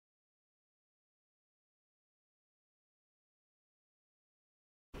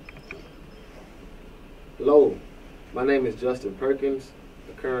Hello, my name is Justin Perkins,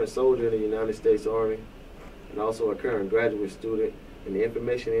 a current soldier in the United States Army, and also a current graduate student in the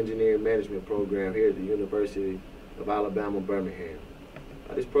Information Engineering Management program here at the University of Alabama, Birmingham.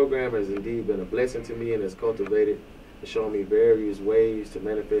 This program has indeed been a blessing to me and has cultivated and shown me various ways to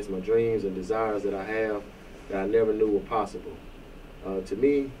manifest my dreams and desires that I have that I never knew were possible. To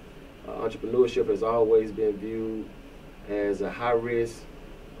me, entrepreneurship has always been viewed as a high risk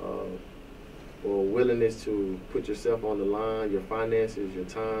or willingness to put yourself on the line, your finances, your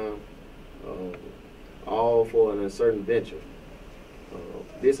time, all for an uncertain venture.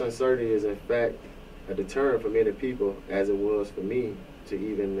 This uncertainty is in fact a deterrent for many people, as it was for me, to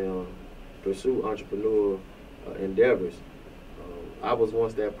even pursue entrepreneurial endeavors. I was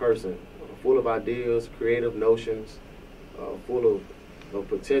once that person, full of ideas, creative notions, full of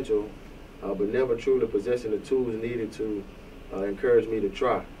potential, but never truly possessing the tools needed to encourage me to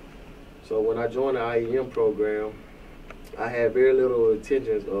try. So when I joined the IEM program, I had very little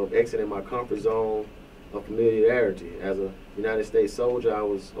intentions of exiting my comfort zone of familiarity. As a United States soldier, I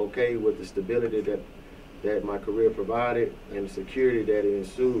was okay with the stability that my career provided and the security that it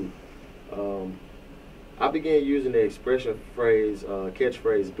ensued. I began using the expression phrase,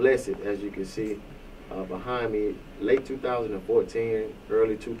 catchphrase, blessed, as you can see behind me, late 2014,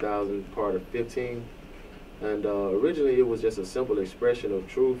 early 2000, part of 15. And originally it was just a simple expression of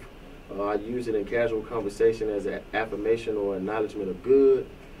truth. I used it in casual conversation as an affirmation or acknowledgement of good,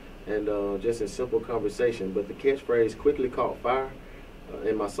 and just in simple conversation. But the catchphrase quickly caught fire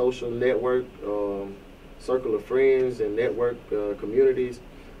in my social network, circle of friends and network communities.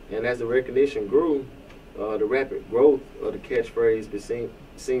 And as the recognition grew, the rapid growth of the catchphrase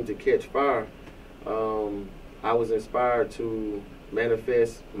seemed to catch fire. I was inspired to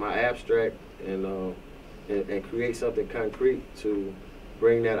manifest my abstract and create something concrete to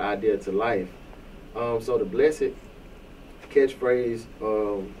bring that idea to life. So the blessed catchphrase,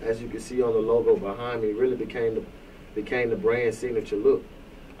 as you can see on the logo behind me, really became the brand signature look.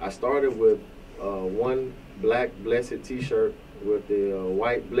 I started with one black blessed t-shirt with the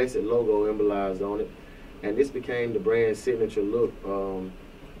white blessed logo embolized on it, and this became the brand signature look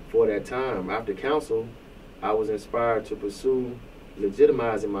for that time. After council, I was inspired to pursue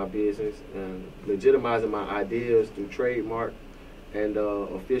legitimizing my business and legitimizing my ideas through trademark and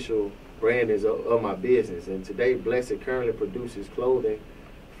official brandings of my business. And today, Blessed currently produces clothing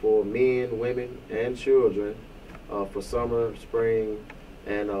for men, women, and children for summer, spring,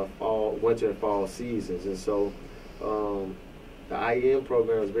 and fall, winter and fall seasons. And so the IEM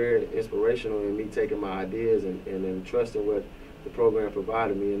program is very inspirational in me taking my ideas and trusting what the program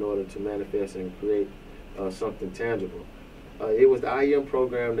provided me in order to manifest and create something tangible. It was the IEM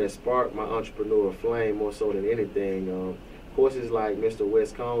program that sparked my entrepreneurial flame more so than anything. Courses like Mr.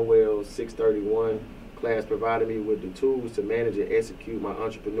 Wes Conwell's 631 class provided me with the tools to manage and execute my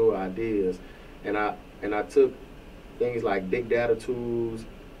entrepreneurial ideas, and I took things like big data tools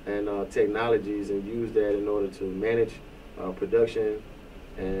and technologies and used that in order to manage production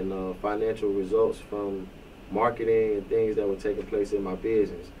and financial results from marketing and things that were taking place in my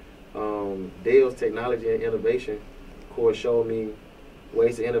business. Dale's technology and innovation course showed me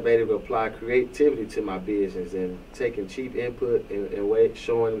ways to innovatively apply creativity to my business and taking cheap input and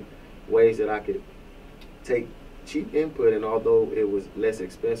showing ways that I could take cheap input and, although it was less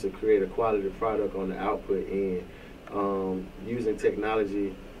expensive, create a quality product on the output end, using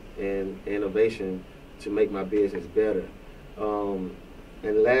technology and innovation to make my business better. And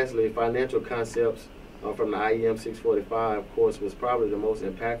lastly, financial concepts from the IEM 645 course was probably the most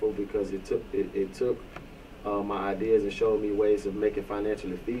impactful because it took my ideas and showed me ways of making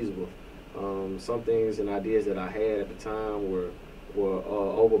financially feasible. Some things and ideas that I had at the time were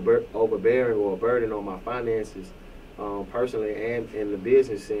overbearing or a burden on my finances, personally and in the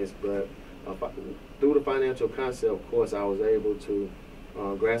business sense. But through the financial concept course, I was able to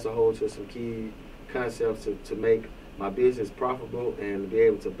grasp a hold to some key concepts to make my business profitable and be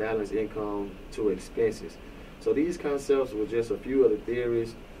able to balance income to expenses. So these concepts were just a few of the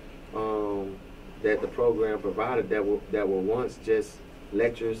theories that the program provided that were once just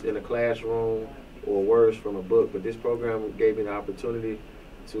lectures in a classroom or words from a book. But this program gave me the opportunity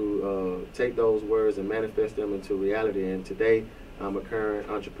to take those words and manifest them into reality. And today, I'm a current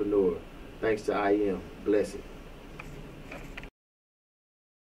entrepreneur. Thanks to IEM. Blessed.